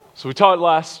So we talked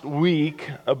last week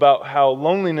about how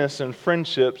loneliness in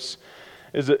friendships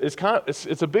is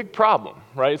a big problem,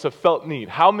 right? It's a felt need.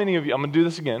 How many of you, I'm going to do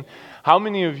this again. How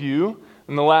many of you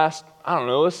in the last, I don't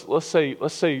know, let's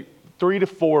say 3 to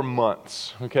 4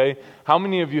 months, okay? How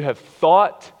many of you have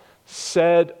thought,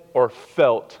 said, or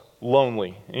felt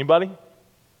lonely? Anybody?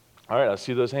 All right, I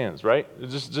see those hands, right?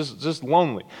 Just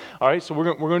lonely. All right, so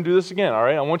we're going to do this again, all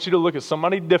right? I want you to look at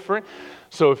somebody different.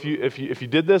 So if you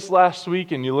did this last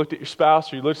week and you looked at your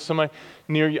spouse or you looked at somebody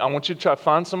near you, I want you to try to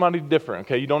find somebody different,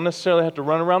 okay? You don't necessarily have to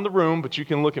run around the room, but you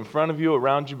can look in front of you,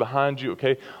 around you, behind you,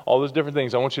 okay? All those different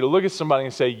things. I want you to look at somebody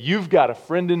and say, "You've got a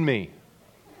friend in me."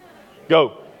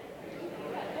 Go.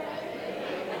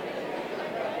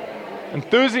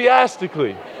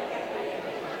 Enthusiastically.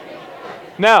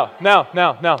 Now,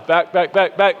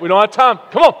 back. We don't have time.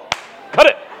 Come on, cut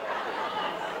it.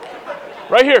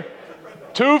 Right here.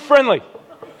 Too friendly.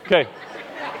 Okay.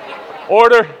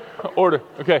 Order.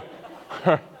 Okay.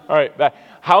 All right, back.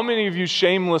 How many of you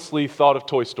shamelessly thought of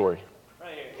Toy Story?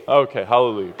 Right here. Okay,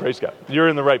 hallelujah. Praise God. You're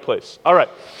in the right place. All right.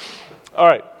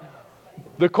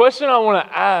 The question I want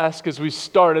to ask as we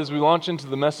launch into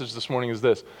the message this morning is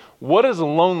this. What does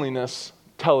loneliness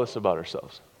tell us about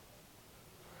ourselves?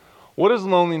 What does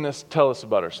loneliness tell us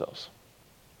about ourselves?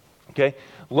 Okay?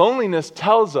 Loneliness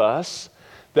tells us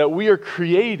that we are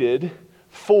created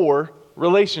for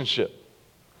relationship.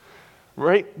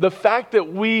 Right? The fact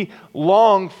that we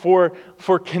long for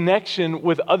connection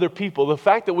with other people, the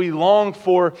fact that we long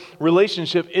for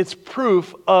relationship, it's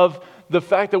proof of the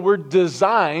fact that we're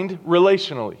designed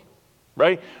relationally.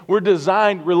 Right? We're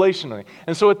designed relationally.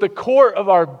 And so at the core of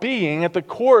our being, at the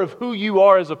core of who you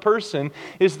are as a person,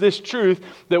 is this truth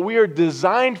that we are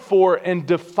designed for and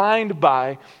defined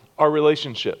by our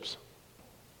relationships.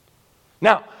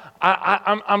 Now,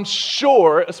 I'm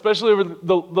sure, especially over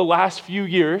the last few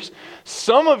years,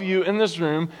 some of you in this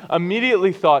room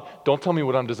immediately thought, "Don't tell me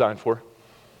what I'm designed for.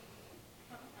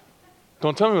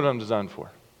 Don't tell me what I'm designed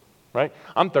for." Right?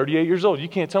 I'm 38 years old. You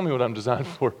can't tell me what I'm designed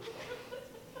for.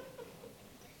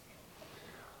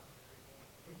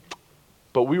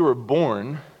 But we were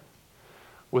born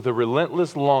with a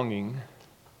relentless longing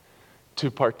to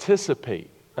participate.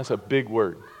 That's a big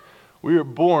word. We were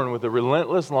born with a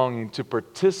relentless longing to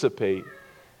participate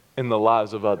in the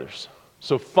lives of others.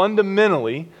 So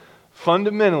fundamentally,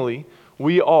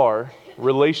 we are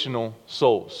relational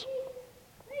souls.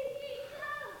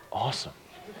 Awesome.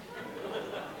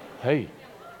 Hey.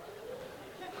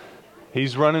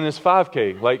 He's running his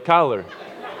 5K like Kyler.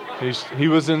 He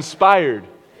was inspired.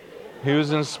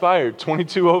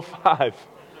 22:05.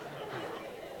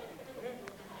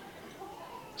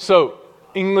 So,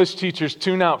 English teachers,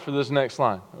 tune out for this next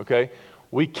line, okay?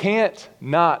 We can't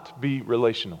not be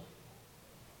relational.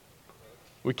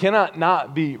 We cannot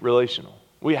not be relational.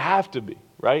 We have to be,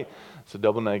 right? It's a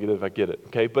double negative, I get it,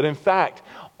 okay? But in fact,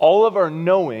 all of our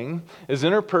knowing is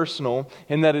interpersonal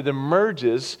in that it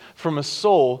emerges from a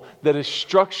soul that is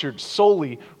structured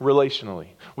solely relationally.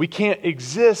 We can't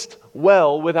exist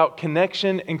well without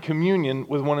connection and communion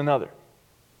with one another.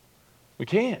 We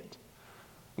can't.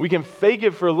 We can fake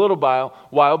it for a little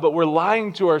while, but we're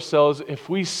lying to ourselves if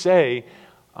we say,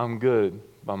 "I'm good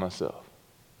by myself."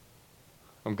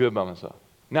 I'm good by myself.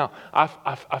 Now, I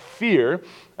fear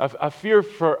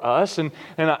for us, and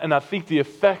I think the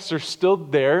effects are still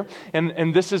there.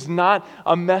 And this is not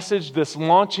a message that's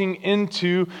launching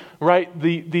into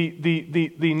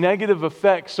the negative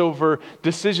effects over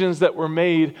decisions that were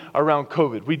made around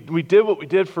COVID. We did what we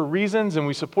did for reasons, and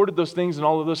we supported those things and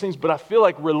all of those things. But I feel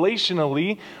like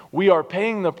relationally, we are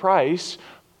paying the price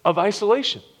of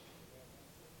isolation.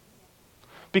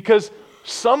 Because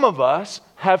some of us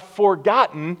have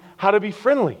forgotten how to be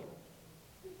friendly.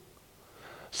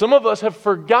 Some of us have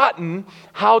forgotten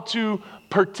how to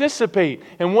participate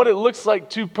and what it looks like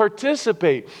to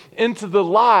participate into the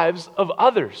lives of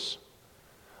others.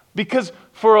 Because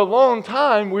for a long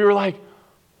time, we were like,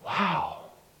 "Wow,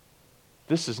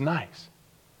 this is nice.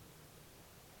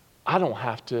 I don't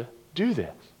have to do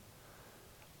this.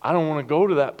 I don't want to go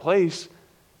to that place,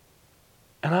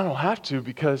 and I don't have to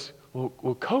because,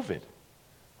 well, COVID,"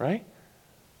 right?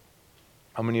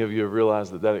 How many of you have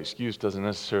realized that excuse doesn't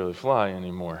necessarily fly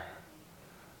anymore?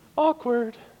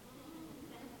 Awkward,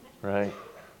 right?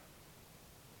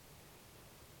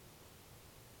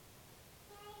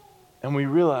 And we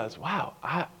realize, wow,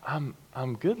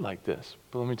 I'm good like this.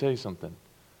 But let me tell you something.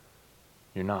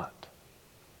 You're not.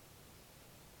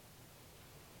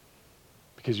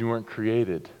 Because you weren't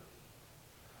created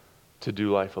to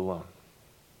do life alone.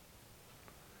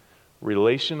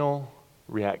 Relational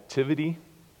reactivity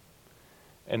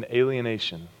and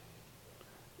alienation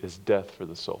is death for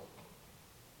the soul.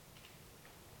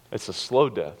 It's a slow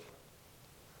death,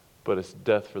 but it's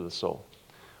death for the soul.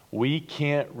 We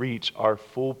can't reach our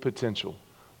full potential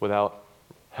without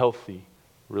healthy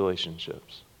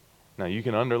relationships. Now, you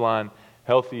can underline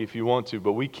healthy if you want to,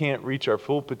 but we can't reach our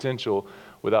full potential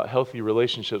without healthy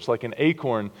relationships. Like an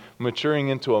acorn maturing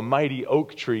into a mighty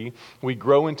oak tree, we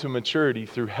grow into maturity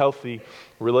through healthy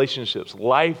relationships.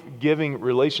 Life-giving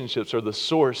relationships are the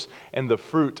source and the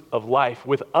fruit of life.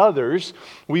 With others,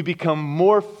 we become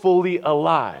more fully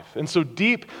alive. And so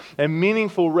deep and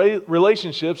meaningful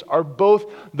relationships are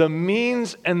both the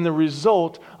means and the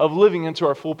result of living into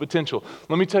our full potential.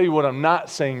 Let me tell you what I'm not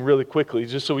saying really quickly,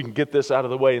 just so we can get this out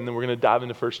of the way, and then we're going to dive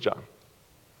into 1 John.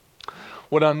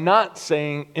 What I'm not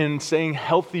saying in saying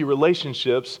healthy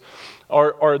relationships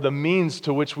are the means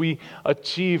to which we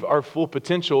achieve our full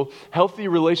potential. Healthy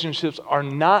relationships are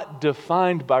not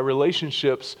defined by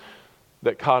relationships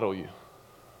that coddle you.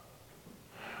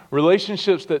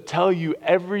 Relationships that tell you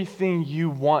everything you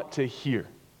want to hear.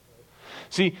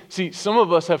 See, some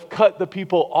of us have cut the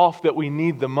people off that we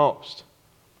need the most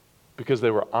because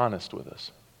they were honest with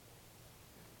us.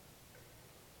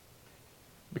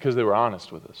 Because they were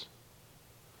honest with us.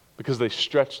 Because they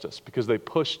stretched us, because they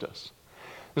pushed us.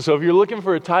 And so if you're looking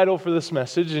for a title for this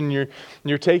message and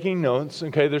you're taking notes,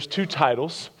 okay, there's two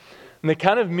titles, and they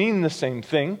kind of mean the same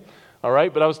thing, all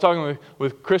right? But I was talking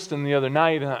with Kristen the other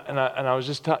night, and I was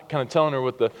just kind of telling her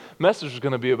what the message was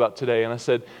going to be about today, and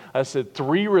I said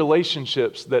 3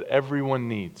 relationships that everyone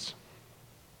needs.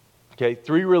 Okay,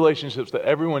 3 relationships that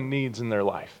everyone needs in their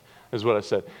life is what I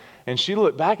said. And she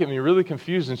looked back at me really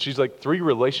confused, and she's like, 3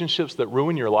 relationships that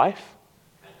ruin your life?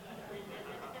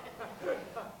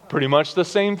 Pretty much the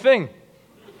same thing,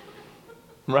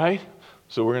 right?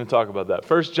 So we're going to talk about that.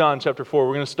 1 John chapter 4,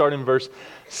 we're going to start in verse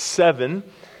 7,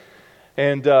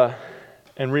 and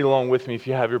read along with me if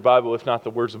you have your Bible. If not, the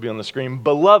words will be on the screen.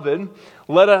 Beloved,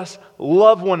 let us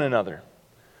love one another,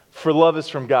 for love is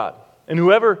from God. And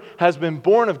whoever has been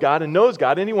born of God and knows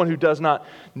God, anyone who does not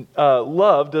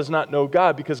love does not know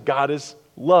God, because God is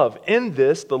love. In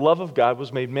this, the love of God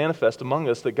was made manifest among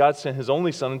us, that God sent his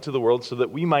only Son into the world so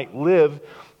that we might live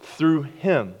through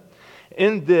him.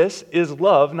 In this is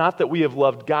love, not that we have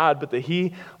loved God, but that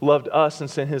he loved us and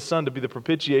sent his Son to be the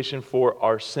propitiation for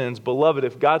our sins. Beloved,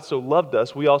 if God so loved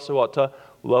us, we also ought to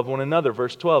love one another.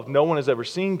 Verse 12, no one has ever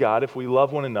seen God. If we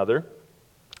love one another,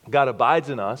 God abides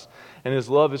in us, and his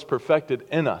love is perfected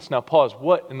in us. Now pause.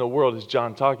 What in the world is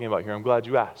John talking about here? I'm glad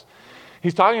you asked.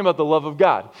 He's talking about the love of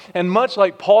God. And much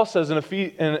like Paul says in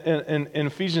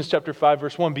Ephesians chapter 5,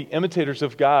 verse 1, be imitators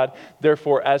of God,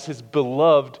 therefore, as his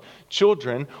beloved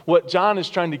children. What John is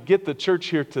trying to get the church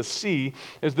here to see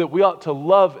is that we ought to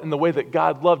love in the way that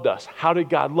God loved us. How did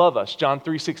God love us? John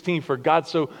 3:16, for God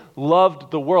so loved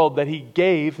the world that he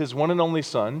gave his one and only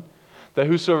Son, that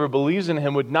whosoever believes in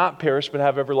him would not perish but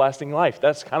have everlasting life.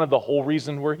 That's kind of the whole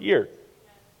reason we're here,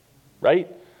 right?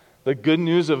 The good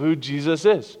news of who Jesus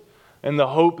is and the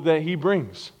hope that he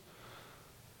brings.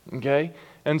 Okay?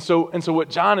 And so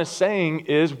what John is saying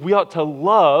is we ought to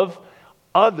love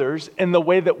others in the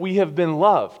way that we have been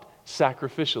loved,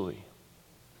 sacrificially.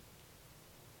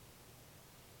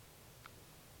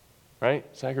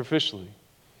 Right? Sacrificially.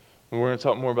 And we're going to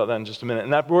talk more about that in just a minute.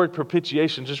 And that word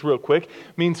propitiation, just real quick,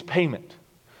 means payment.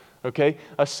 Okay?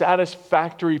 A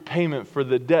satisfactory payment for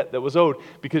the debt that was owed,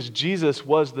 because Jesus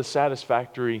was the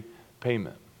satisfactory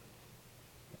payment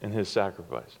in his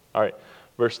sacrifice. All right,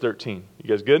 verse 13. You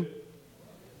guys good?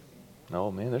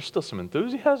 Oh man, there's still some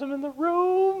enthusiasm in the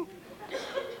room.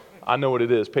 I know what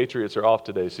it is. Patriots are off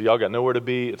today, so y'all got nowhere to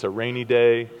be. It's a rainy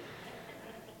day.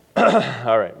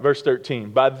 All right, verse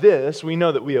 13. By this we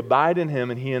know that we abide in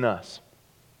him and he in us,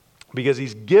 because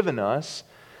he's given us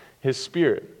his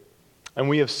Spirit. And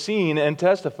we have seen and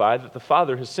testified that the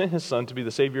Father has sent his Son to be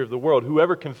the Savior of the world.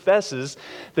 Whoever confesses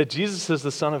that Jesus is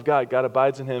the Son of God, God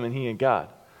abides in him and he in God.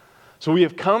 So we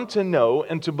have come to know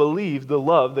and to believe the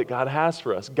love that God has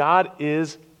for us. God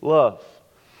is love.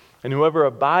 And whoever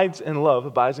abides in love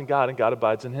abides in God, and God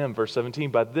abides in him. Verse 17,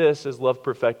 by this is love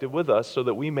perfected with us, so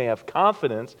that we may have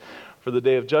confidence for the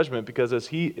day of judgment, because as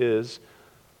he is,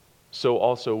 so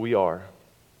also we are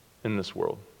in this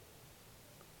world.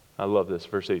 I love this,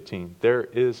 verse 18. There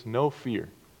is no fear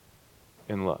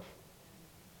in love,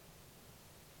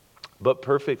 but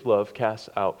perfect love casts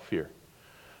out fear.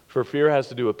 For fear has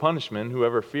to do with punishment.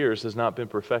 Whoever fears has not been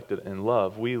perfected in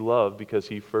love. We love because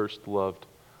he first loved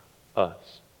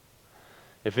us.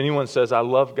 If anyone says, I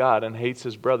love God, and hates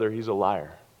his brother, he's a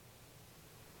liar.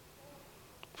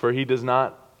 For he does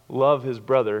not love his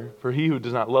brother, for he who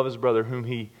does not love his brother whom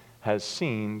he has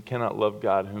seen cannot love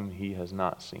God whom he has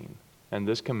not seen. and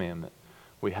this commandment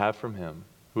we have from him,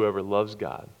 whoever loves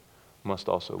God must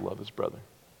also love his brother.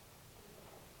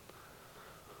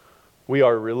 We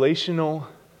are relational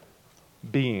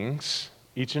beings,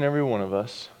 each and every one of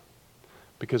us,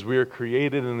 because we are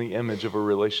created in the image of a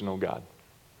relational God.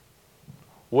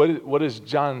 What is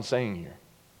John saying here?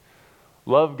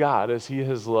 Love God as he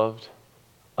has loved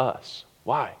us.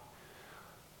 Why?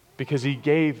 Because he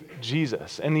gave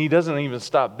Jesus. And he doesn't even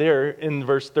stop there. In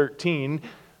verse 13,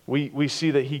 we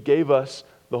see that he gave us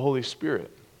the Holy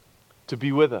Spirit to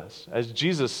be with us. As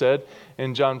Jesus said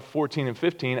in John 14 and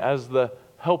 15, as the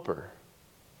helper.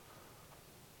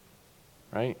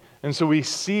 Right? And so we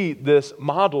see this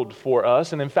modeled for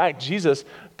us. And in fact, Jesus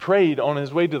prayed on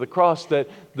his way to the cross that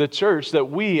the church, that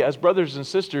we as brothers and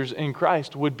sisters in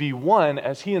Christ would be one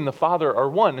as he and the Father are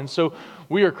one. And so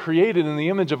we are created in the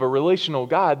image of a relational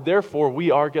God. Therefore,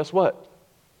 we are, guess what?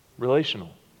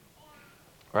 Relational.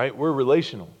 Right? We're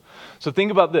relational. So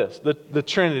think about this. The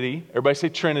Trinity. Everybody say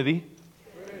Trinity.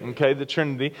 Okay, the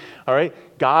Trinity. All right.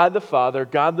 God the Father,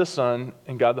 God the Son,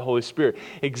 and God the Holy Spirit.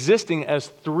 Existing as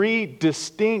three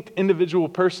distinct individual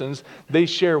persons, they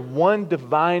share one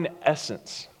divine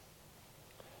essence,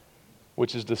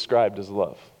 which is described as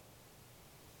love.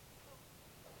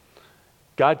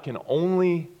 God can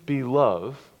only be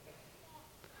love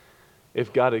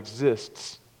if God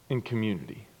exists in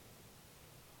community.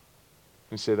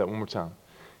 Let me say that one more time.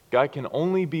 God can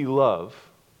only be love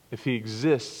if he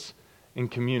exists in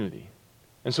community.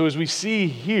 And so as we see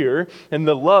here in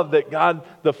the love that God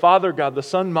the Father, God the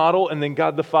Son model, and then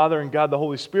God the Father and God the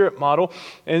Holy Spirit model,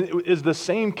 and it is the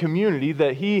same community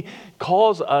that he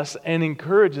calls us and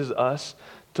encourages us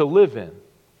to live in.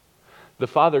 The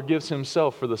Father gives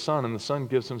himself for the Son, and the Son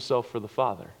gives himself for the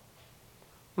Father.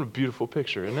 What a beautiful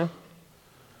picture, isn't it?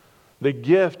 The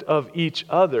gift of each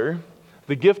other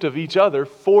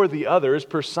for the other is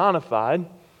personified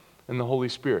in the Holy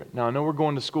Spirit. Now, I know we're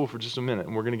going to school for just a minute,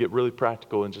 and we're going to get really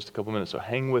practical in just a couple minutes, so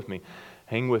hang with me.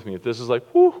 Hang with me. If this is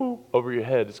like, whoo-hoo, over your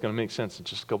head, it's going to make sense in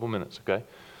just a couple minutes, okay?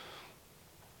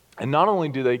 And not only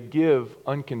do they give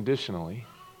unconditionally,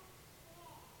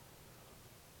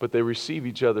 but they receive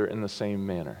each other in the same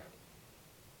manner.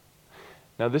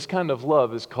 Now, this kind of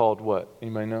love is called what?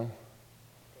 Anybody know?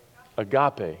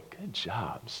 Agape. Good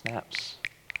job. Snaps.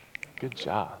 Good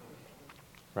job.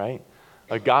 Right?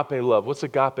 Agape love. What's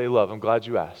agape love? I'm glad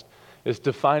you asked. It's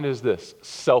defined as this: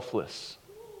 selfless.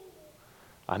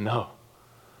 I know.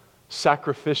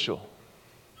 Sacrificial.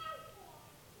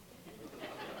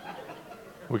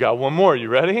 We got one more. You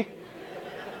ready?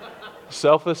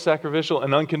 Selfless, sacrificial,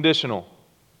 and unconditional.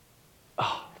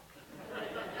 Oh.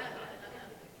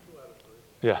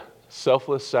 Yeah.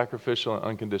 Selfless, sacrificial, and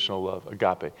unconditional love.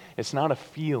 Agape. It's not a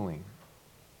feeling.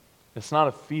 It's not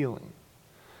a feeling.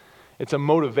 It's a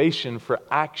motivation for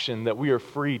action that we are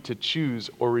free to choose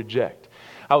or reject.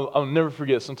 I'll never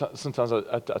forget. Sometimes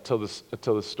I tell this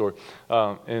story,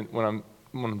 and when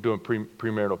I'm doing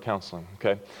premarital counseling.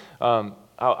 Okay,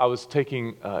 I was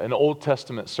taking an Old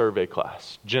Testament survey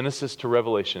class, Genesis to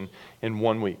Revelation, in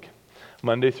 1 week,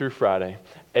 Monday through Friday,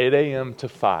 8 a.m. to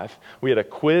 5. We had a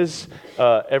quiz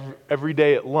every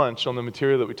day at lunch on the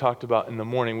material that we talked about in the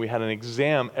morning. We had an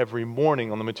exam every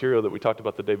morning on the material that we talked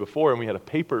about the day before, and we had a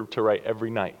paper to write every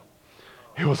night.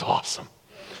 It was awesome.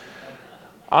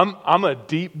 I'm a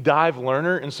deep dive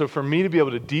learner, and so for me to be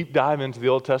able to deep dive into the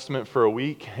Old Testament for a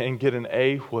week and get an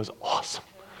A was awesome,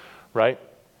 right?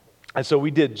 And so we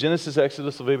did Genesis,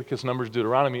 Exodus, Leviticus, Numbers,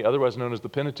 Deuteronomy, otherwise known as the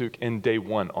Pentateuch, in day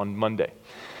one on Monday.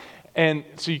 And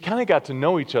so you kind of got to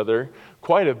know each other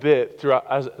quite a bit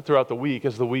throughout the week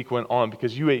as the week went on,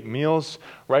 because you ate meals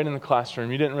right in the classroom.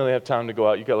 You didn't really have time to go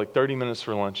out. You got like 30 minutes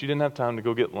for lunch. You didn't have time to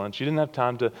go get lunch. You didn't have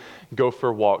time to go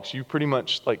for walks. You pretty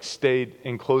much like stayed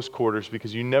in close quarters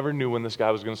because you never knew when this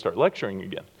guy was going to start lecturing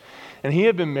again. And he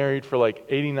had been married for like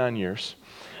 89 years.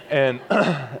 And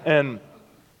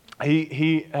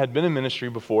He had been in ministry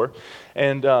before,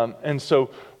 and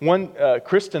so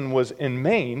Kristen was in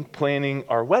Maine planning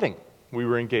our wedding. We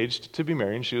were engaged to be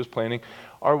married, and she was planning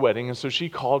our wedding. And so she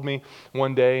called me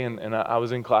one day, and I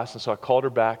was in class, and so I called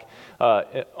her back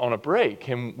on a break,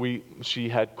 and she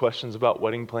had questions about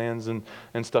wedding plans and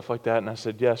stuff like that. And I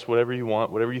said, yes, whatever you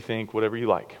want, whatever you think, whatever you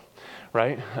like,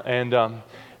 right?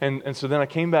 And so then I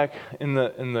came back in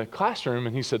the classroom,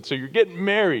 and he said, so you're getting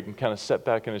married, and kind of sat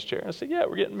back in his chair. I said, yeah,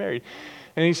 we're getting married.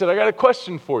 And he said, I got a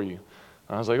question for you.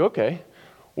 And I was like, okay,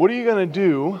 what are you going to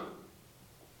do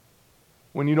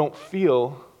when you don't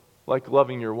feel like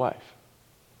loving your wife?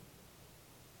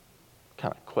 What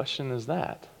kind of question is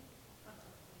that?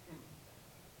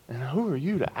 And who are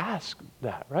you to ask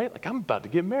that, right? Like, I'm about to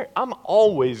get married. I'm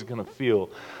always going to feel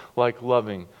like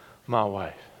loving my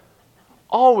wife.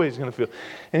 Always going to feel.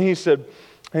 And he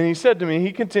said to me,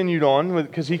 he continued on,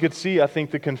 because he could see, I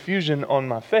think, the confusion on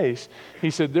my face.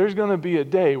 He said, there's going to be a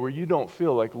day where you don't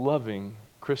feel like loving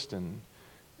Kristen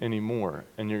anymore,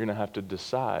 and you're going to have to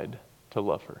decide to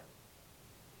love her.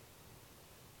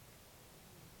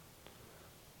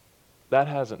 That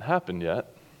hasn't happened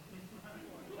yet.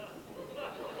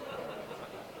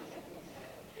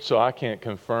 So I can't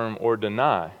confirm or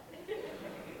deny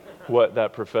what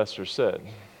that professor said.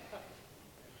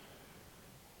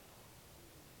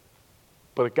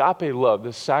 But agape love,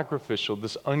 this sacrificial,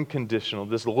 this unconditional,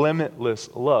 this limitless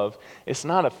love, it's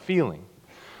not a feeling.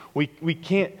 We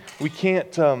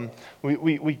can't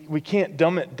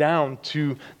dumb it down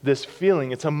to this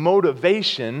feeling. It's a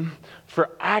motivation for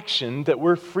action that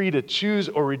we're free to choose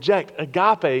or reject.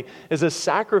 Agape is a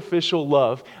sacrificial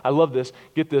love. I love this.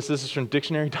 Get this. This is from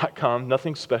dictionary.com.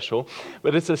 Nothing special.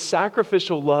 But it's a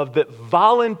sacrificial love that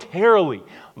voluntarily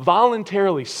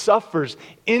suffers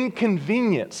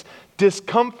inconvenience,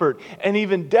 discomfort, and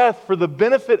even death for the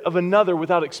benefit of another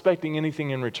without expecting anything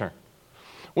in return.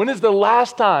 When is the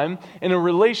last time in a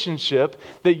relationship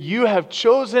that you have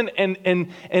chosen and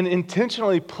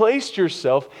intentionally placed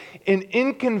yourself in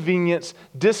inconvenience,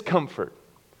 discomfort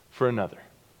for another?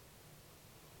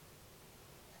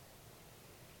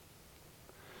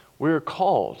 We're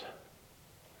called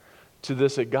to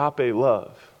this agape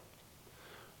love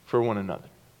for one another.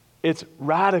 It's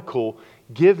radical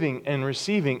giving and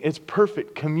receiving. It's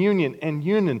perfect communion and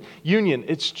union.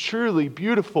 It's truly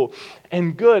beautiful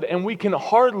and good. And we can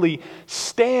hardly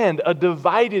stand a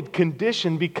divided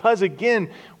condition because, again,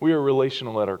 we are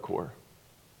relational at our core.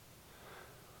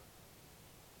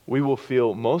 We will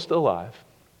feel most alive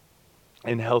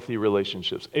in healthy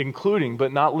relationships, including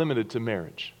but not limited to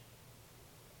marriage.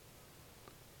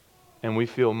 And we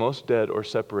feel most dead or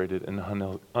separated in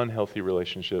unhealthy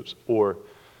relationships or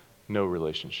no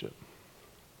relationship.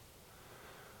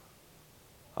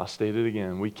 I'll state it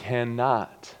again. We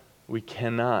cannot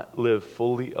live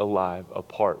fully alive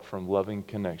apart from loving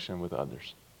connection with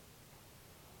others.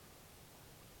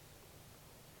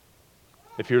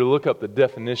 If you were to look up the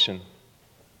definition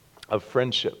of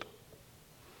friendship,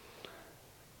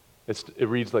 it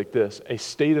reads like this: a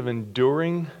state of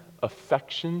enduring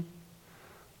affection,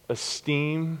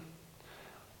 esteem,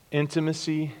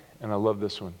 intimacy, and I love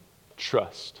this one,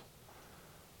 trust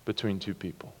between two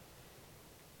people.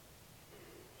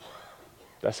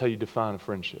 That's how you define a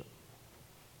friendship.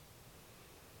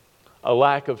 A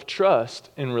lack of trust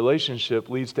in relationship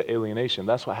leads to alienation.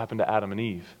 That's what happened to Adam and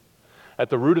Eve. At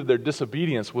the root of their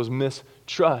disobedience was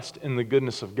mistrust in the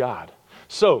goodness of God.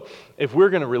 So, if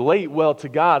we're going to relate well to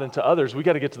God and to others, we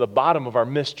got to get to the bottom of our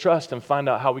mistrust and find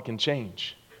out how we can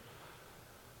change.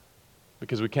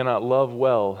 Because we cannot love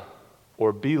well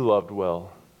or be loved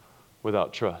well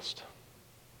without trust.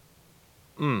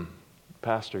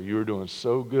 Pastor, you were doing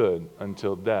so good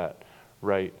until that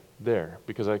right there,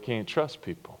 because I can't trust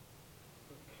people.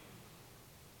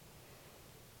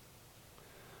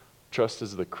 Trust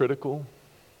is the critical,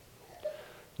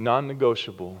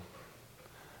 non-negotiable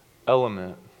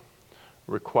element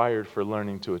required for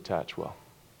learning to attach well.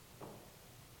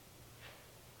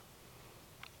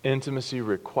 Intimacy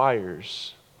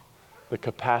requires the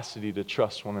capacity to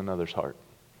trust one another's heart.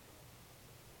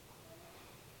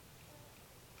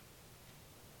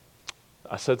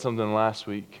 I said something last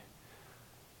week.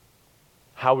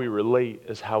 How we relate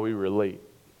is how we relate.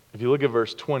 If you look at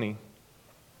verse 20,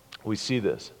 we see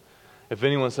this. If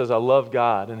anyone says, I love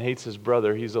God, and hates his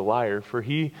brother, he's a liar. For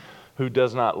he who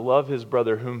does not love his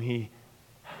brother whom he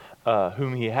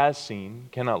has seen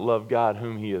cannot love God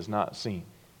whom he has not seen.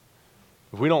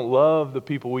 If we don't love the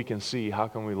people we can see, how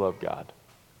can we love God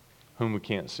whom we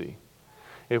can't see?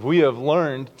 If we have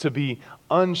learned to be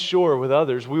unsure with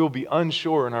others, we will be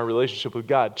unsure in our relationship with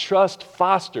God. Trust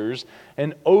fosters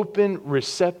an open,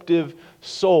 receptive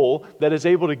soul that is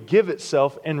able to give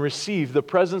itself and receive the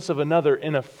presence of another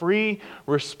in a free,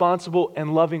 responsible,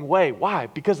 and loving way. Why?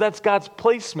 Because that's God's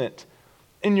placement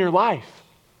in your life.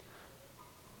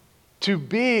 To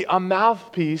be a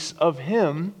mouthpiece of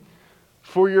Him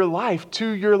for your life, to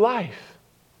your life.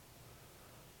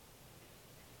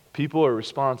 People are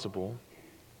responsible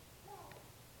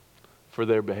for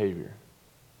their behavior.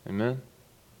 Amen?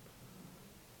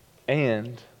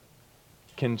 And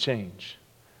can change.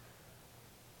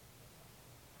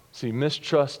 See,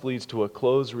 mistrust leads to a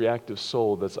closed, reactive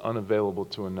soul that's unavailable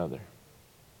to another.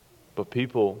 But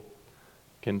people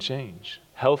can change.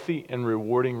 Healthy and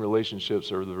rewarding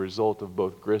relationships are the result of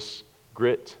both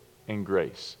grit and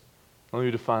grace. Let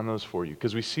me define those for you,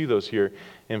 because we see those here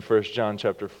in 1 John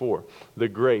chapter 4. The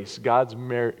grace, God's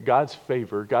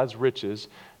favor, God's riches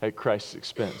at Christ's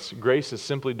expense. Grace is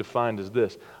simply defined as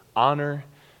this: honor,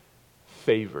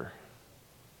 favor.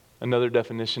 Another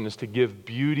definition is to give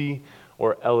beauty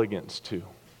or elegance to.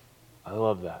 I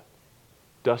love that.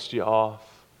 Dust you off,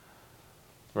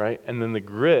 right? And then the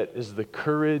grit is the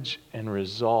courage and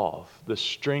resolve, the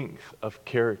strength of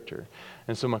character.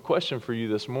 And so my question for you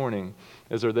this morning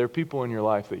is, are there people in your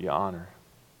life that you honor,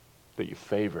 that you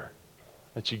favor,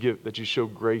 that you show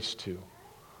grace to,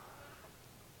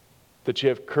 that you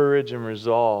have courage and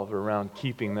resolve around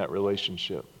keeping that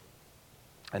relationship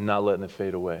and not letting it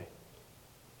fade away?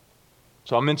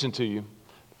 So I'll mention to you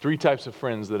 3 types of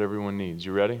friends that everyone needs.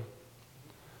 You ready?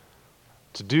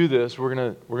 To do this, we're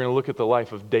gonna look at the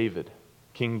life of David,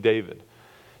 King David.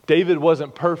 David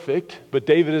wasn't perfect, but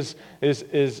David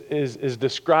is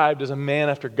described as a man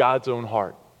after God's own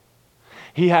heart.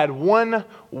 He had one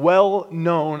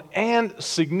well-known and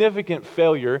significant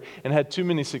failure and had too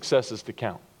many successes to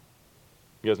count.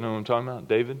 You guys know what I'm talking about?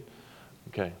 David?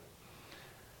 Okay.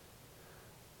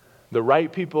 The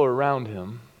right people around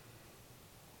him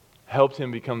helped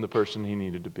him become the person he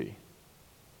needed to be.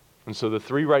 And so the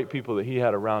 3 right people that he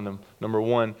had around him, number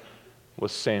 1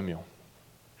 was Samuel.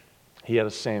 He had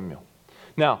a Samuel.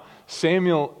 Now,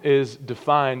 Samuel is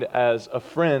defined as a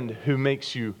friend who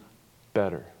makes you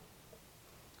better.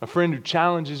 A friend who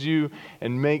challenges you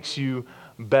and makes you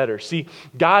better. See,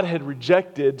 God had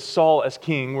rejected Saul as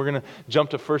king. We're going to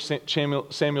jump to 1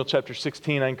 Samuel chapter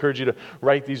 16. I encourage you to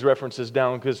write these references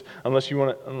down, because unless you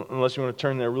want to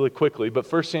turn there really quickly.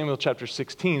 But 1 Samuel chapter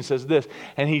 16 says this: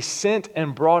 and he sent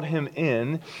and brought him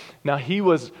in. Now he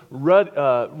was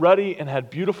ruddy and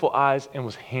had beautiful eyes and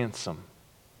was handsome.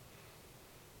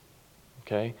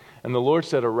 Okay? And the Lord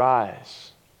said,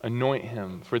 arise, anoint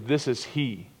him, for this is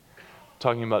he.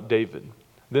 Talking about David.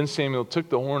 Then Samuel took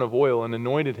the horn of oil and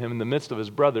anointed him in the midst of his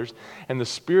brothers, and the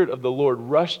Spirit of the Lord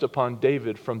rushed upon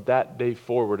David from that day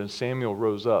forward, and Samuel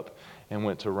rose up and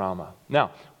went to Ramah.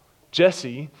 Now,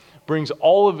 Jesse brings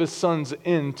all of his sons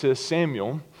into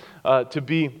Samuel to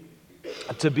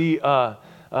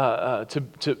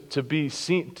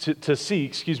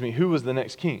see who was the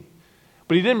next king.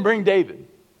 But he didn't bring David,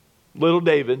 little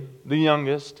David, the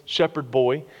youngest shepherd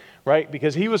boy, right?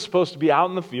 Because he was supposed to be out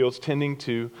in the fields tending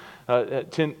to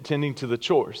the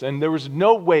chores. And there was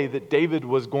no way that David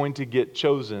was going to get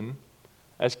chosen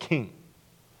as king.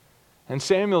 And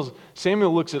Samuel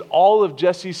looks at all of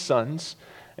Jesse's sons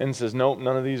and says, nope,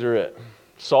 none of these are it.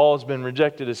 Saul has been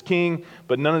rejected as king,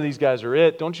 but none of these guys are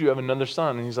it. Don't you have another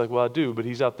son? And he's like, well, I do, but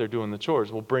he's out there doing the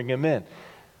chores. We'll bring him in.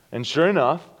 And sure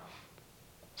enough,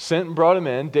 sent and brought him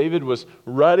in. David was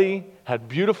ruddy, had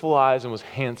beautiful eyes, and was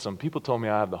handsome. People told me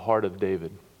I have the heart of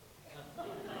David.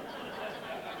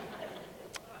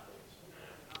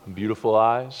 Beautiful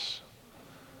eyes,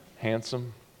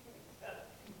 handsome.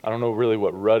 I don't know really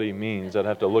what ruddy means. I'd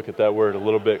have to look at that word a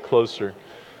little bit closer.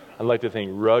 I'd like to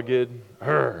think rugged.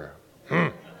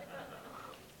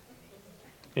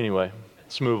 Anyway,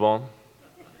 let's move on.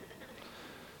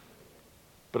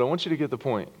 But I want you to get the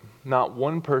point. Not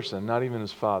one person, not even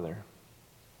his father,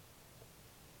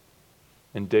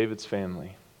 in David's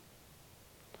family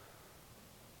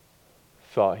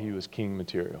thought he was king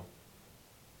material.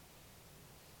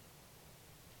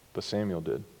 But Samuel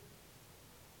did.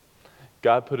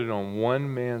 God put it on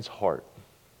one man's heart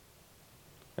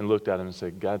and looked at him and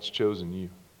said, God's chosen you.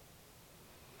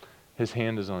 His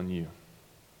hand is on you.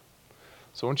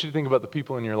 So I want you to think about the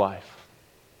people in your life.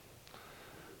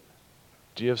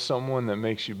 Do you have someone that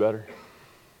makes you better?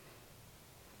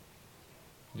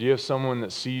 Do you have someone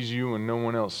that sees you when no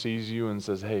one else sees you and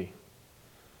says, hey,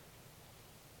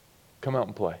 come out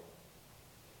and play.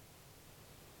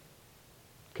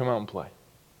 Come out and play.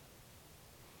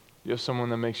 Do you have someone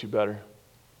that makes you better?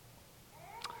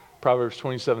 Proverbs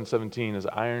 27:17 is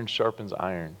iron sharpens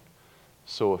iron,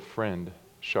 so a friend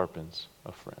sharpens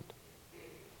a friend.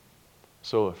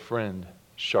 So a friend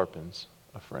sharpens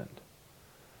a friend.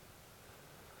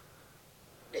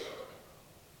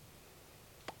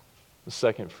 The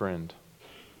second friend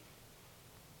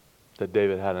that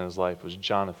David had in his life was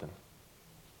Jonathan.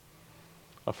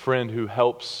 A friend who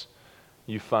helps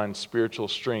you find spiritual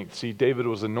strength. See, David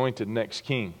was anointed next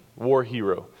king, war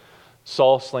hero.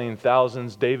 Saul slain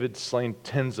thousands, David slain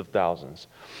tens of thousands.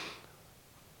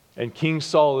 And King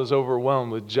Saul is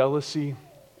overwhelmed with jealousy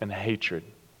and hatred.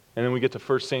 And then we get to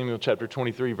 1 Samuel chapter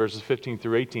 23, verses 15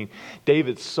 through 18.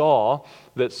 David saw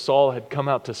that Saul had come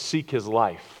out to seek his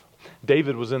life.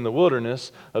 David was in the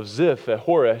wilderness of Ziph at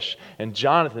Horesh, and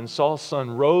Jonathan, Saul's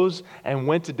son, rose and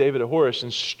went to David at Horesh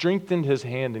and strengthened his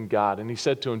hand in God. And he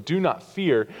said to him, "Do not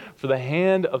fear, for the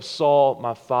hand of Saul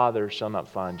my father shall not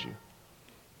find you.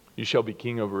 You shall be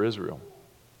king over Israel,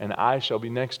 and I shall be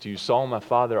next to you. Saul my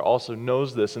father also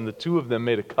knows this." And the two of them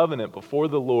made a covenant before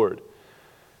the Lord.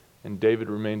 And David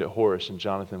remained at Horesh, and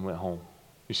Jonathan went home.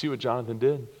 You see what Jonathan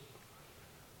did?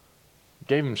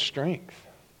 Gave him strength.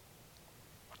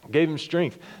 Gave him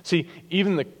strength. See,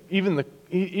 even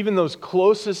those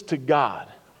closest to God,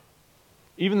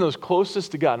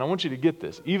 and I want you to get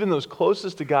this, even those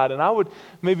closest to God, and I would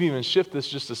maybe even shift this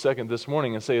just a second this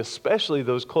morning and say, especially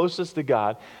those closest to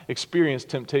God experience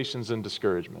temptations and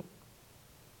discouragement.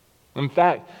 In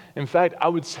fact, I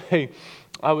would say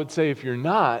if you're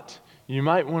not, you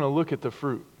might want to look at the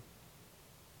fruit.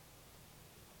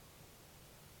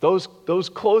 Those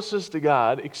closest to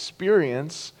God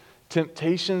experience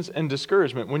temptations and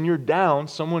discouragement. When you're down,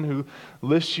 someone who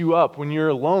lifts you up. When you're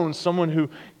alone, someone who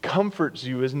comforts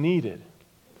you as needed,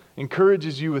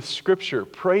 encourages you with Scripture,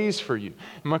 prays for you.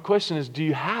 And my question is, do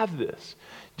you have this?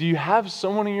 Do you have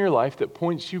someone in your life that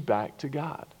points you back to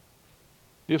God?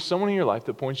 Do you have someone in your life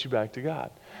that points you back to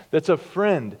God? That's a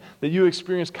friend, that you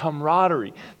experience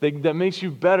camaraderie, that makes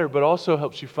you better, but also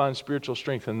helps you find spiritual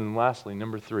strength. And then lastly,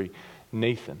 number 3,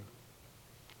 Nathan.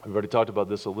 We've already talked about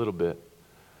this a little bit.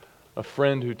 A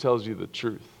friend who tells you the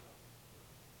truth.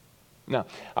 Now,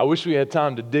 I wish we had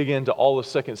time to dig into all of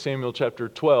 2 Samuel chapter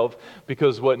 12,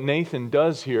 because what Nathan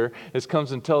does here is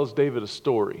comes and tells David a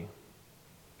story.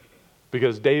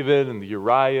 Because David and the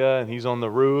Uriah, and he's on the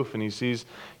roof, and he sees,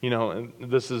 and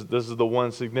this is the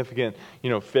one significant,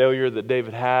 failure that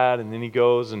David had, and then he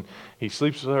goes and he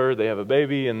sleeps with her, they have a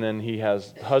baby, and then he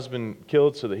has the husband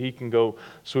killed so that he can go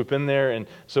swoop in there. And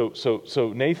so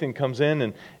Nathan comes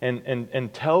in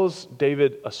and tells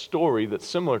David a story that's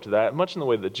similar to that, much in the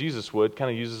way that Jesus would,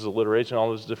 kind of uses alliteration, all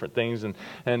those different things,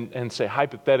 and say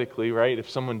hypothetically, right, if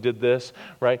someone did this,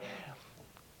 right?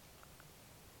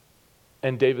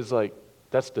 And David's like,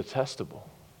 "That's detestable."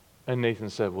 And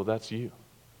Nathan said, "Well, that's you.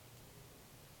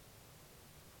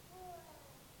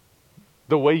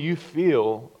 The way you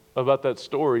feel about that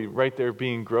story right there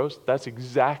being gross, that's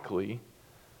exactly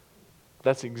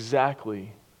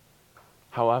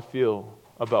how I feel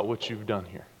about what you've done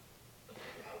here."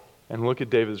 And look at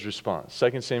David's response.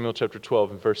 2 Samuel chapter 12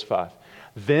 and verse 5.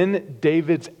 Then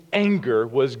David's anger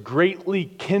was greatly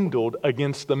kindled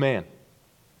against the man.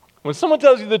 When someone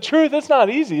tells you the truth, it's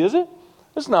not easy, is it?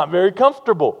 It's not very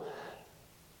comfortable,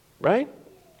 right?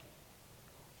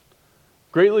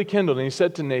 Greatly kindled, and he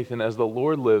said to Nathan, "As the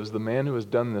Lord lives, the man who has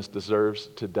done this deserves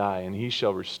to die, and he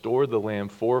shall restore the lamb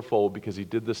fourfold because he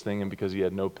did this thing and because he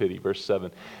had no pity." Verse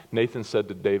 7, Nathan said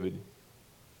to David,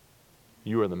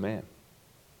 "You are the man.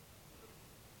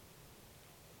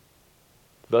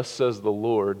 Thus says the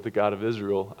Lord, the God of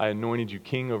Israel, I anointed you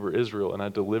king over Israel, and I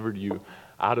delivered you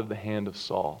out of the hand of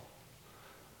Saul."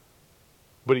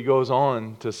 But he goes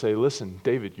on to say, "Listen,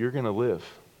 David, you're going to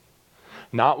live.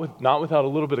 Not without a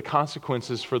little bit of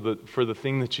consequences for the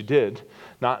thing that you did.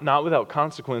 Not without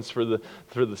consequence for the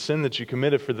sin that you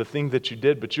committed, for the thing that you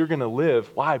did, but you're going to live."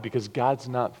 Why? Because God's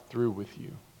not through with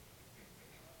you.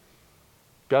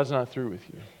 God's not through with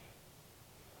you.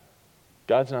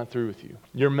 God's not through with you.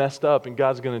 You're messed up, and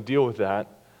God's going to deal with that.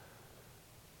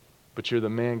 But you're the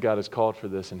man God has called for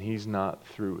this, and He's not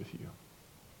through with you.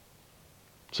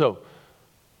 So,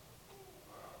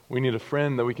 we need a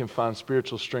friend that we can find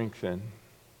spiritual strength in.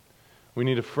 We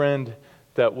need a friend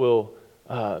that will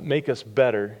make us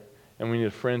better, and we need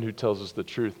a friend who tells us the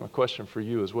truth. My question for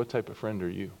you is, what type of friend are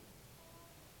you?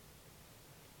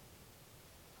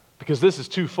 Because this is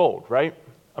twofold, right?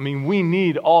 I mean, we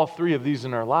need all 3 of these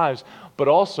in our lives, but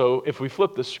also, if we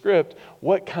flip the script,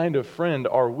 what kind of friend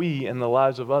are we in the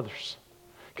lives of others?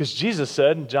 Because Jesus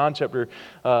said in John chapter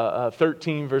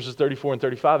 13, verses 34 and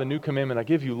 35, "A new commandment I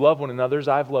give you, love one another as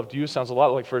I've loved you." Sounds a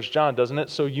lot like 1 John, doesn't it?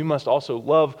 "So you must also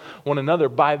love one another.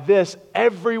 By this,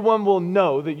 everyone will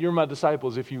know that you're my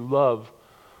disciples if you love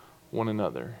one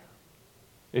another."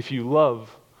 If you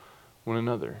love one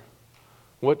another.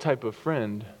 What type of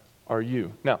friend are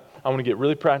you? Now, I want to get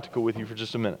really practical with you for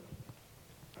just a minute.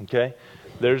 Okay?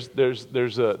 There's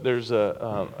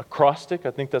a acrostic,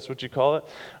 I think that's what you call it.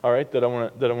 All right, that I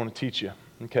want to teach you.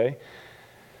 Okay,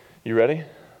 you ready?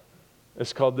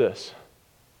 It's called this: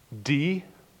 DTR.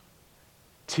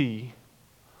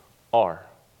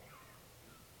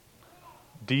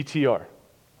 DTR.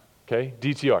 Okay,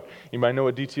 DTR. You might know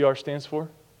what DTR stands for.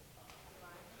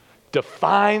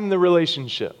 Define the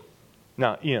relationship.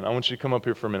 Now, Ian, I want you to come up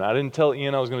here for a minute. I didn't tell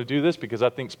Ian I was going to do this because I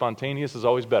think spontaneous is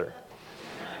always better.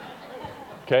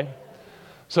 Okay?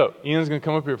 So, Ian's going to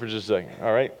come up here for just a second,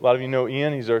 all right? A lot of you know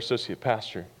Ian. He's our associate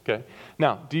pastor, okay?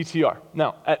 Now, DTR.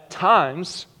 Now, at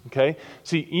times, okay,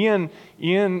 see, Ian,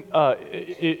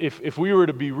 if we were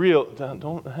to be real,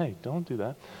 don't do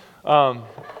that.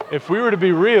 If we were to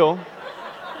be real,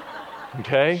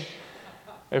 okay,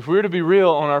 if we were to be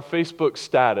real on our Facebook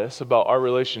status about our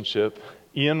relationship,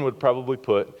 Ian would probably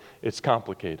put, it's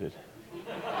complicated.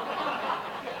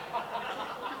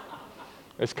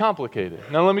 It's complicated.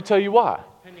 Now, let me tell you why.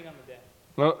 Depending on the day.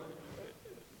 Well,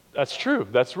 that's true.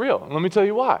 That's real. Let me tell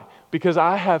you why. Because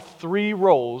I have 3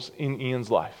 roles in Ian's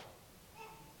life.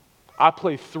 I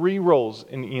play 3 roles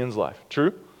in Ian's life.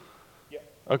 True? Yeah.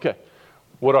 Okay.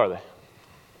 What are they?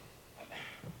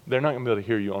 They're not going to be able to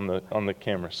hear you on the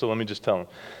camera, so let me just tell them.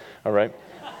 All right?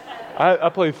 I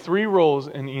play 3 roles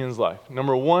in Ian's life.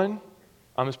 Number 1,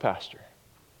 I'm his pastor.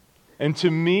 And to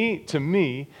me,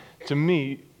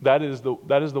 that is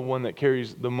the one that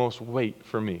carries the most weight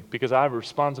for me, because I have a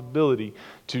responsibility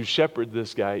to shepherd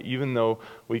this guy, even though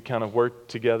we kind of work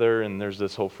together and there's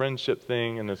this whole friendship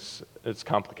thing, and it's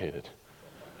complicated,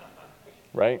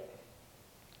 right?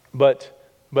 But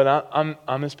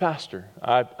I'm his pastor.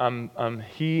 I'm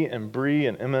he and Bree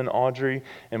and Emma and Audrey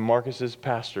and Marcus's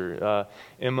pastor.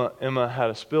 Emma had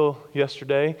a spill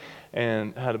yesterday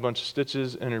and had a bunch of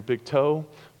stitches in her big toe.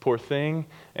 Poor thing.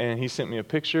 And he sent me a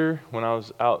picture when I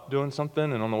was out doing something,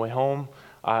 and on the way home,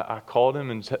 I called him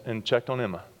and checked on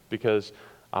Emma, because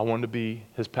I wanted to be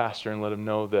his pastor and let him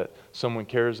know that someone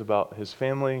cares about his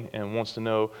family and wants to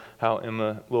know how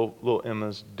little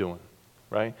Emma's doing,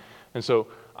 right? And so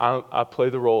I play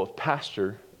the role of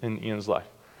pastor in Ian's life.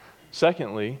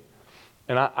 Secondly,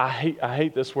 and I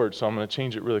hate this word, so I'm going to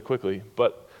change it really quickly,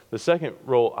 but the second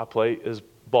role I play is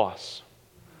boss.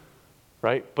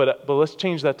 Right? But let's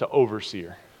change that to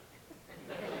overseer.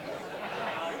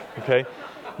 Okay?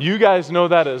 You guys know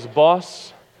that as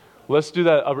boss. Let's do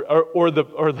that.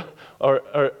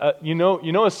 You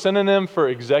know a synonym for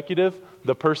executive?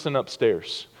 The person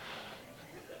upstairs.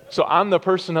 So I'm the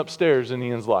person upstairs in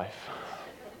Ian's life.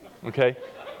 Okay?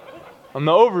 I'm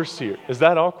the overseer. Is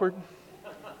that awkward?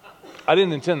 I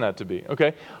didn't intend that to be.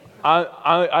 Okay?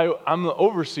 I'm the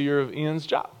overseer of Ian's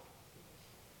job.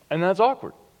 And that's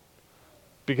awkward.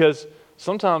 Because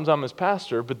sometimes I'm his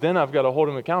pastor, but then I've got to hold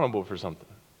him accountable for something.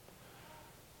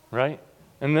 Right?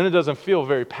 And then it doesn't feel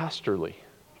very pastorly.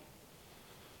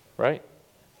 Right?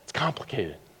 It's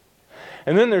complicated.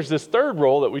 And then there's this third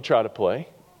role that we try to play,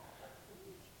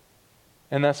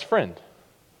 and that's friend.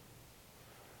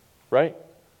 Right?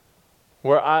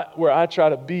 Where I try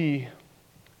to be,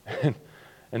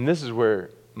 and this is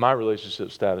where my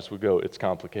relationship status would go, it's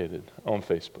complicated, on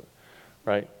Facebook.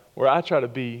 Right? Where I try to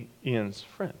be Ian's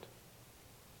friend,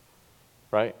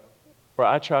 right? Where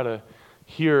I try to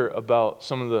hear about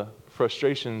some of the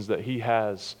frustrations that he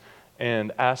has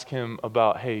and ask him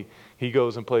about, hey, he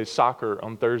goes and plays soccer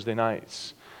on Thursday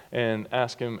nights, and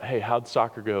ask him, hey, how'd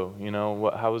soccer go? You know,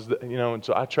 how was the, you know, and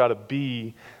so I try to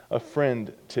be a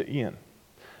friend to Ian.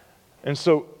 And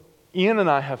so Ian and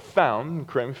I have found,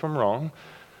 correct me if I'm wrong,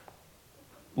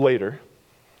 later,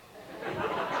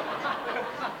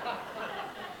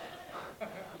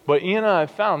 but Ian and I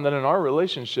have found that in our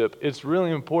relationship, it's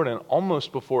really important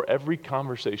almost before every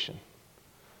conversation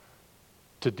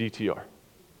to DTR.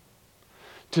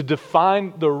 To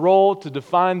define the role, to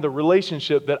define the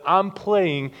relationship that I'm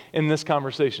playing in this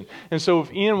conversation. And so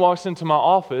if Ian walks into my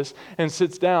office and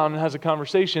sits down and has a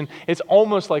conversation, it's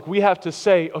almost like we have to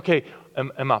say, okay,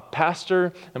 am I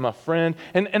pastor? Am I friend?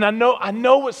 And I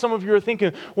know what some of you are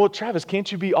thinking, well, Travis,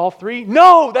 can't you be all 3?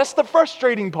 No, that's the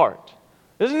frustrating part,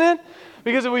 isn't it?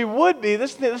 Because if we would be,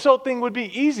 this whole thing would be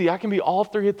easy. I can be all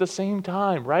 3 at the same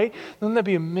time, right? Wouldn't that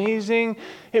be amazing?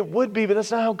 It would be, but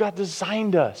that's not how God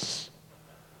designed us,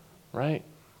 right?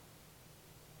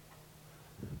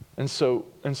 And so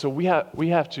we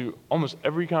have to, almost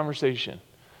every conversation,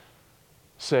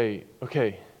 say,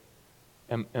 okay,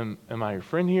 am I your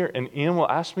friend here? And Ian will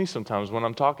ask me sometimes when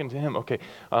I'm talking to him, okay,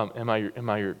 am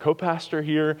I your co-pastor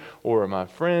here, or am I a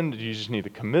friend? Do you just need to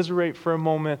commiserate for a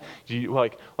moment? Do you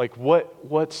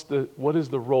what is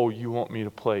the role you want me to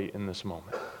play in this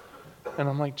moment? And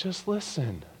I'm like, just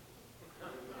listen,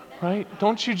 right?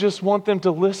 Don't you just want them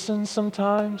to listen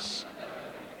sometimes?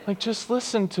 Like, just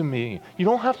listen to me. You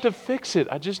don't have to fix it.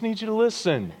 I just need you to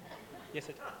listen. Yes,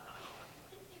 I do.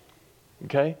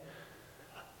 Okay?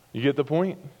 You get the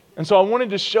point? And so I wanted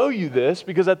to show you this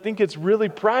because I think it's really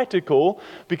practical,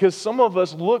 because some of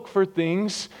us look for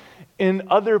things in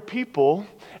other people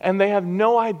and they have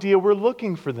no idea we're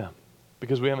looking for them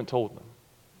because we haven't told them.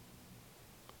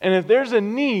 And if there's a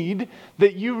need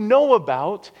that you know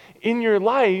about in your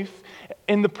life,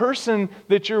 and the person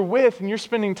that you're with and you're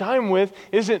spending time with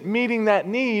isn't meeting that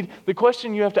need, the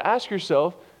question you have to ask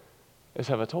yourself is,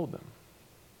 have I told them?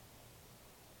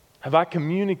 Have I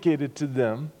communicated to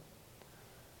them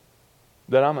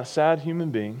that I'm a sad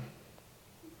human being,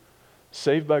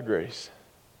 saved by grace,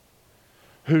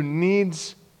 who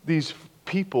needs these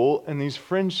people and these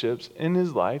friendships in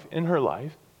his life, in her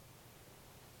life,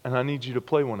 and I need you to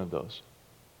play one of those,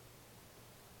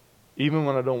 even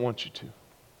when I don't want you to.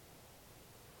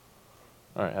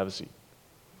 All right, have a seat.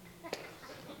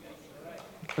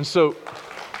 And so,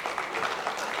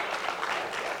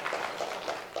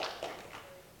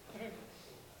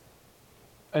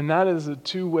 and that is a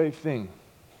two-way thing.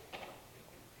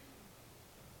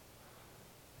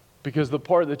 Because the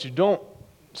part that you don't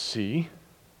see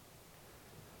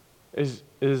is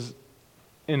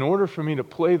in order for me to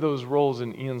play those roles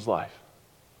in Ian's life,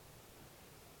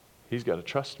 he's got to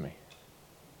trust me.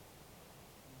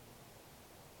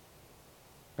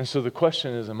 And so the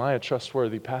question is, am I a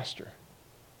trustworthy pastor?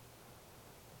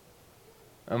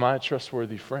 Am I a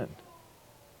trustworthy friend?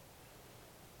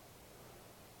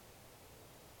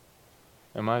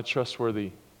 Am I a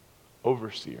trustworthy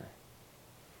overseer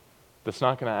that's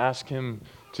not going to ask him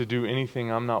to do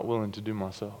anything I'm not willing to do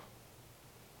myself?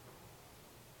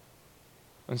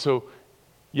 And so,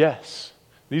 yes,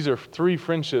 these are 3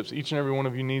 friendships each and every one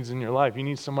of you needs in your life. You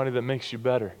need somebody that makes you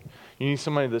better. You need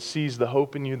somebody that sees the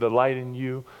hope in you, the light in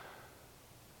you,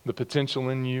 the potential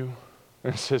in you,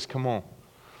 and says, come on,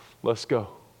 let's go.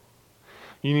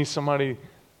 You need somebody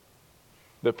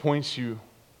that points you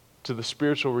to the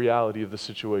spiritual reality of the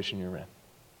situation you're in,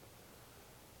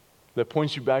 that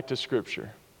points you back to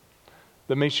Scripture,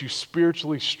 that makes you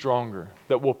spiritually stronger,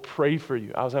 that will pray for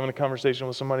you. I was having a conversation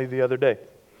with somebody the other day,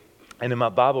 and in my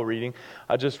Bible reading,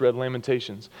 I just read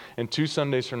Lamentations. And 2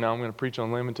 Sundays from now, I'm going to preach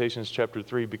on Lamentations chapter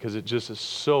 3 because it just is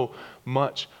so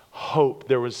much hope.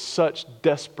 There was such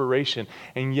desperation,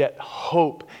 and yet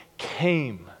hope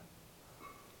came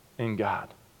in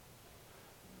God.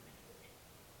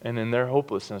 And in their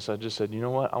hopelessness, I just said, you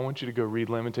know what? I want you to go read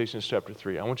Lamentations chapter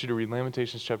 3. I want you to read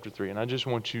Lamentations chapter 3, and I just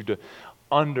want you to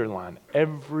underline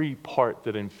every part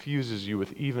that infuses you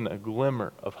with even a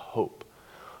glimmer of hope.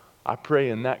 I pray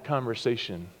in that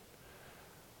conversation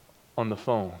on the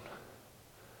phone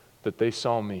that they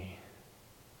saw me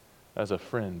as a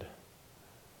friend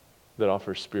that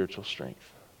offers spiritual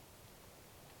strength.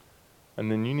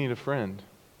 And then you need a friend.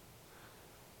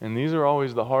 And these are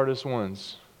always the hardest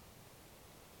ones.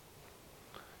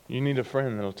 You need a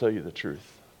friend that'll tell you the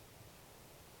truth.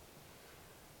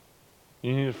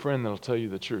 You need a friend that'll tell you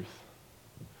the truth.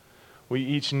 We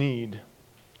each need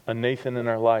a Nathan in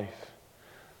our life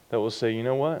that will say, you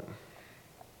know what?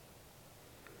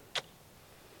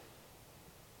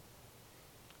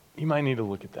 You might need to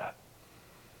look at that.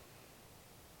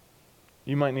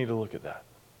 You might need to look at that.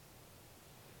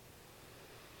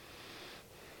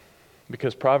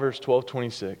 Because Proverbs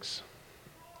 12:26,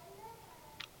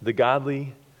 the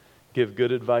godly give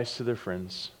good advice to their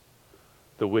friends,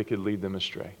 the wicked lead them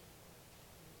astray.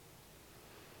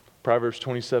 Proverbs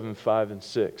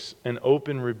 27:5-6, an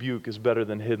open rebuke is better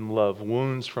than hidden love.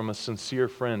 Wounds from a sincere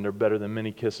friend are better than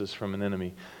many kisses from an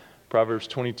enemy. Proverbs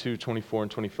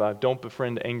 22:24-25, don't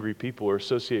befriend angry people or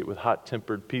associate with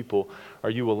hot-tempered people,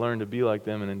 or you will learn to be like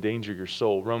them and endanger your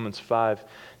soul. Romans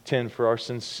 5:10,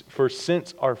 for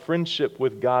since our friendship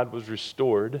with God was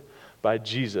restored by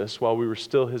Jesus while we were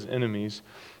still his enemies,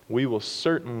 we will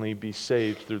certainly be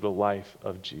saved through the life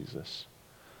of Jesus.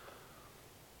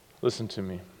 Listen to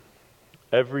me.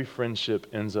 Every friendship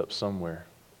ends up somewhere.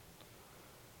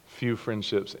 Few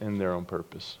friendships end their own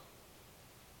purpose.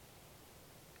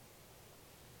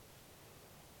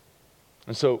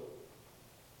 And so,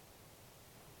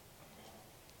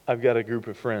 I've got a group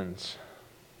of friends,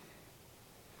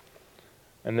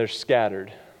 and they're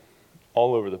scattered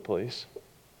all over the place.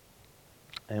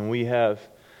 And we have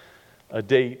a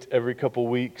date every couple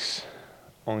weeks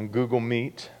on Google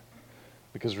Meet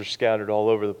because we're scattered all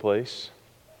over the place.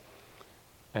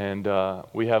 And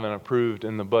we haven't approved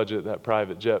in the budget that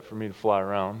private jet for me to fly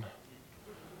around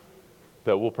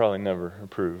that we'll probably never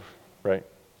approve, right?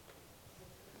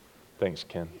 Thanks,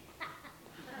 Ken.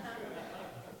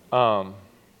 And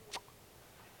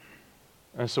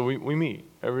so we meet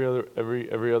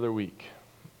every other week.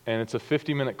 And it's a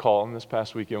 50-minute call, and this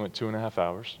past week it went 2.5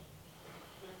 hours,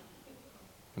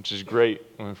 which is great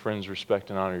when friends respect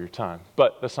and honor your time.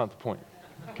 But that's not the point,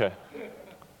 okay?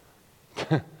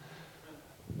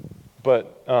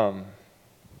 But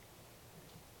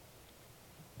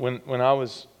when I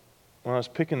was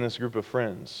picking this group of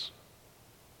friends,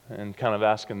 and kind of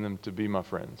asking them to be my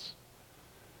friends.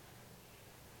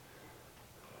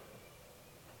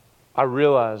 I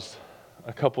realized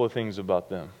a couple of things about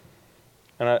them.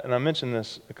 And I mentioned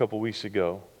this a couple weeks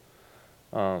ago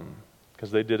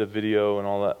because they did a video and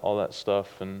all that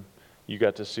stuff, and you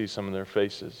got to see some of their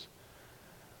faces.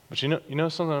 But you know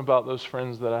something about those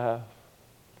friends that I have?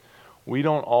 We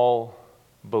don't all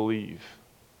believe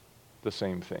the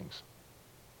same things.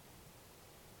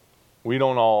 We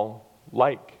don't all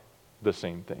like the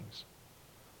same things.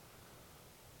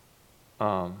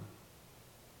 I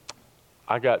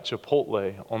got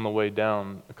Chipotle on the way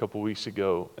down a couple weeks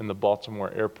ago in the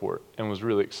Baltimore airport and was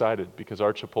really excited because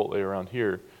our Chipotle around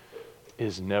here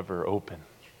is never open.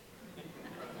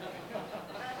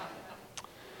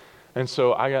 And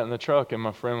so I got in the truck and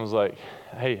my friend was like,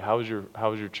 hey, how was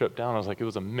your trip down? I was like, it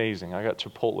was amazing. I got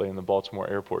Chipotle in the Baltimore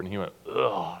airport. And he went,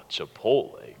 ugh,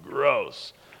 Chipotle,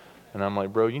 gross. And I'm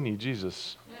like, bro, you need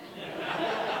Jesus.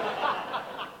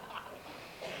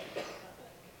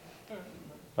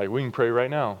 Like, we can pray right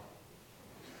now.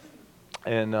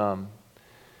 And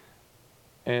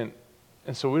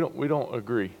so we don't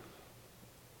agree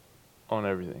on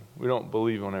everything. We don't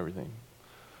believe on everything.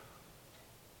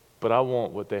 But I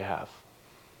want what they have.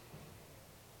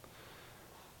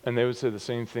 And they would say the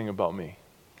same thing about me.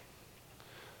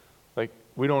 Like,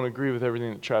 we don't agree with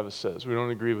everything that Travis says. We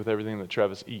don't agree with everything that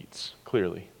Travis eats,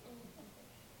 clearly.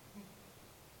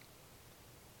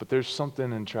 But there's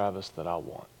something in Travis that I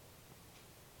want.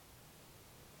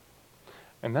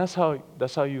 And that's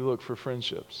how you look for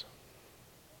friendships.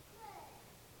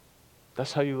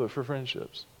 That's how you look for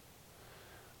friendships.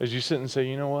 As you sit and say,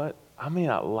 you know what? I may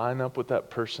not line up with that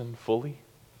person fully,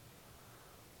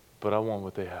 but I want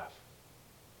what they have.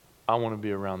 I want to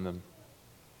be around them.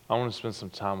 I want to spend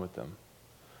some time with them.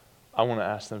 I want to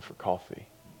ask them for coffee.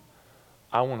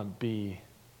 I want to be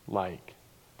like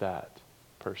that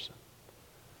person.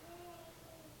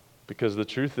 Because the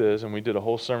truth is, and we did a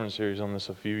whole sermon series on this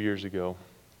a few years ago,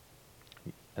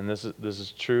 and this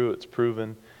is true, it's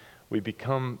proven, we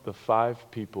become the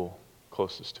 5 people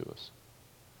closest to us.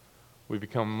 We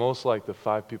become most like the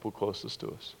 5 people closest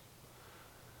to us.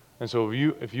 And so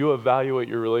if you evaluate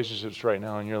your relationships right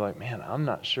now and you're like, man, I'm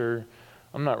not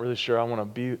really sure I want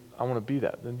to be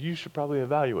that, then you should probably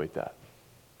evaluate that.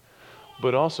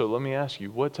 But also, let me ask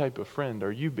you, what type of friend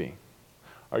are you being?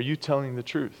 Are you telling the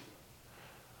truth?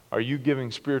 Are you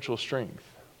giving spiritual strength?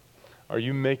 Are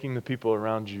you making the people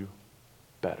around you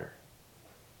better?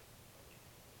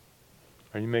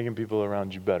 Are you making people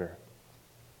around you better?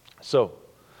 So,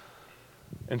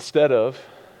 instead of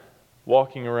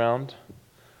walking around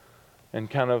and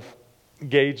kind of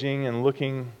gauging and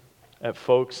looking at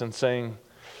folks and saying,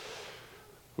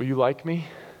 will you like me?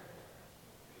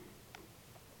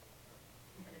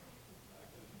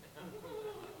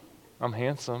 I'm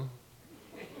handsome.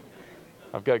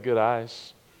 I've got good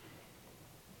eyes.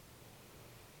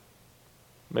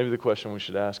 Maybe the question we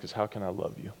should ask is, how can I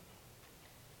love you?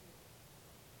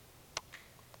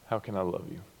 How can I love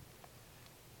you?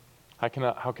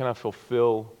 How can I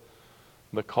fulfill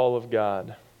the call of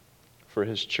God for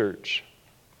His church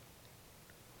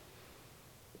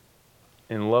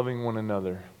in loving one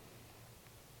another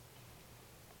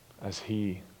as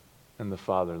He and the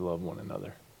Father love one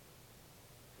another?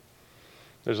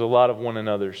 There's a lot of one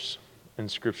another's in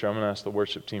Scripture. I'm going to ask the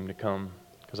worship team to come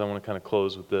because I want to kind of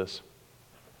close with this.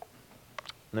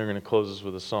 And they're going to close us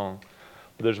with a song.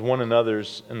 But there's one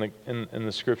another's in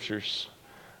the Scriptures.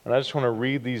 And I just want to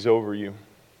read these over you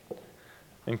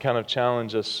and kind of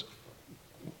challenge us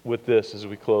with this as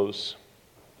we close.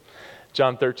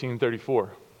 John 13:34.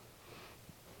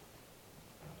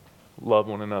 Love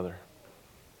one another.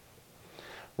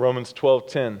 Romans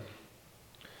 12:10.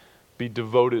 Be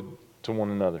devoted to one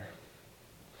another.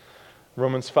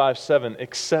 Romans 5:7.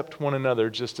 Accept one another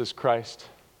just as Christ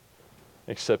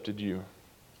accepted you.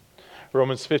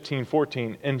 Romans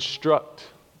 15:14. Instruct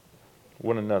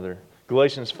one another.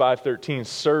 Galatians 5:13.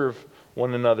 Serve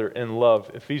one another in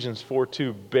love. Ephesians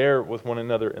 4:2. Bear with one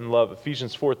another in love.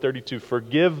 Ephesians 4:32.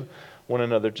 Forgive one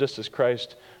another just as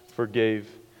Christ forgave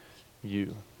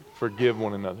you. Forgive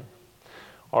one another.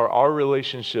 Are our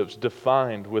relationships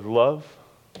defined with love,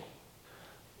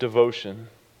 devotion,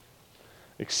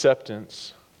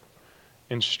 acceptance,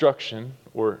 instruction,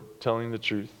 or telling the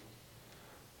truth,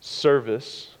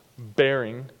 service,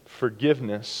 bearing,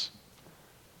 forgiveness?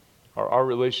 Are our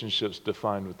relationships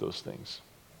defined with those things?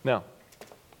 Now,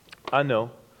 I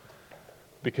know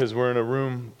because we're in a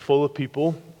room full of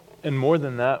people, and more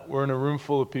than that, we're in a room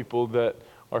full of people that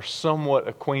are somewhat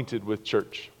acquainted with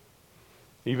church.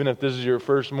 Even if this is your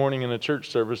first morning in a church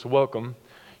service, welcome.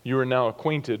 You are now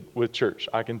acquainted with church.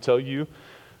 I can tell you,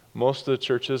 most of the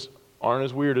churches aren't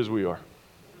as weird as we are.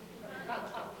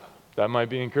 That might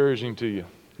be encouraging to you.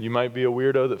 You might be a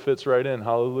weirdo that fits right in.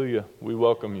 Hallelujah. We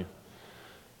welcome you.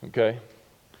 Okay?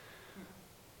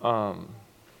 But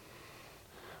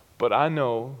I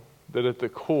know that at the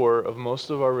core of most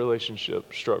of our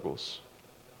relationship struggles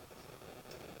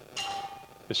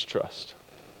is trust.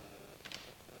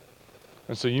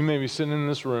 And so you may be sitting in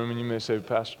this room and you may say,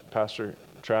 Pastor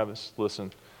Travis,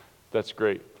 listen, that's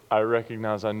great. I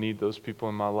recognize I need those people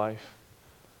in my life,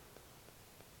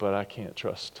 but I can't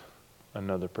trust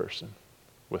another person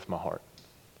with my heart.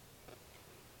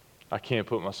 I can't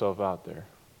put myself out there.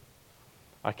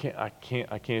 I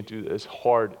can't do this. It's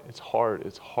hard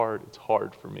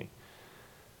for me.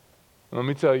 And let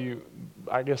me tell you,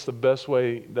 I guess the best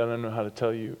way that I know how to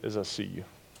tell you is I see you.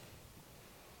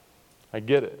 I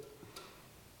get it.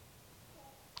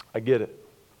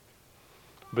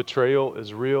 Betrayal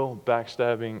is real,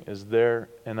 backstabbing is there,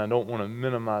 and I don't want to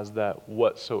minimize that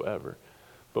whatsoever.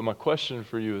 But my question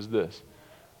for you is this: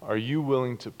 are you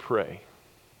willing to pray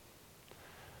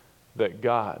that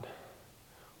God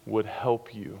would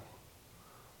help you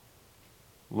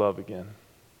love again,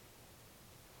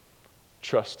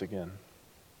 trust again,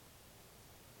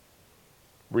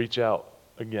 reach out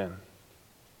again?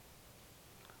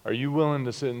 Are you willing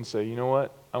to sit and say, you know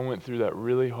what? I went through that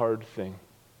really hard thing,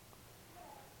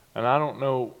 and I don't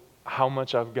know how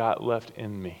much I've got left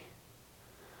in me,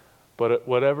 but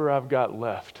whatever I've got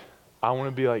left, I want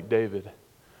to be like David,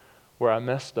 where I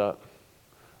messed up.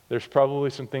 There's probably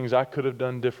some things I could have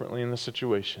done differently in the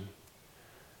situation,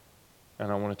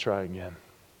 and I want to try again.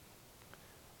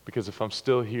 Because if I'm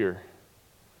still here,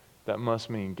 that must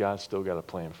mean God's still got a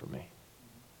plan for me.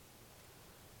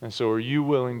 And so are you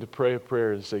willing to pray a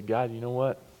prayer and say, God, you know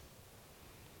what?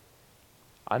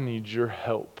 I need your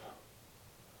help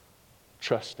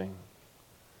trusting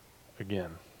again.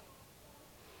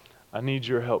 I need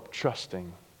your help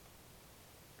trusting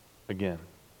again.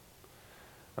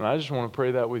 And I just want to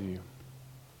pray that with you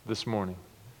this morning.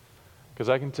 Because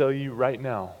I can tell you right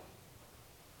now,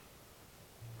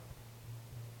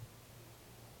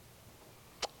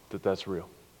 that's real.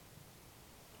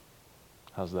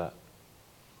 How's that?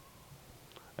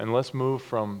 And let's move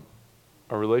from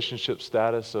a relationship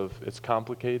status of it's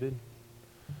complicated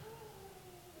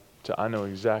to I know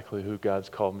exactly who God's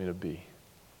called me to be.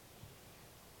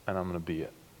 And I'm going to be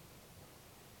it.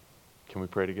 Can we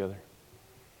pray together?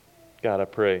 God, I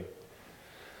pray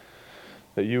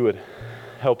that you would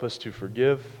help us to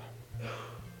forgive,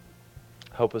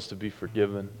 help us to be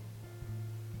forgiven,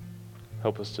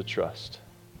 help us to trust.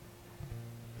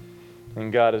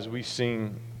 And God, as we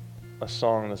sing a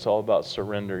song that's all about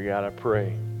surrender, God, I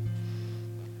pray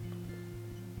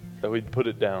that we'd put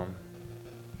it down,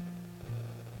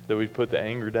 that we'd put the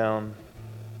anger down,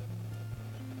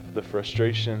 the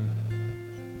frustration,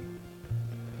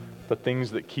 the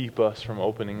things that keep us from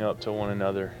opening up to one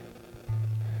another,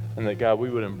 and that, God, we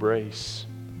would embrace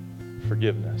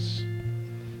forgiveness.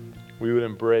 We would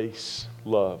embrace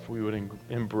love. We would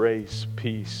embrace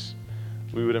peace.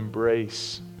 We would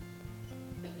embrace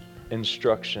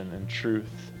instruction and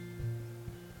truth.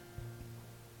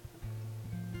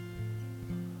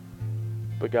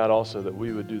 But God, also that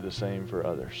we would do the same for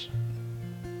others.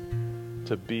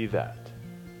 To be that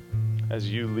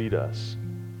as you lead us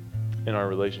in our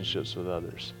relationships with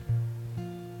others.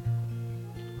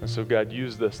 And so God,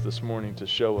 use this morning to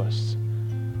show us,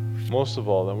 most of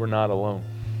all, that we're not alone.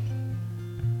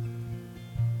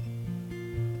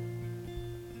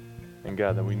 And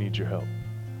God, that we need your help.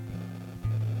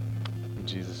 In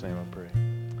Jesus' name I pray.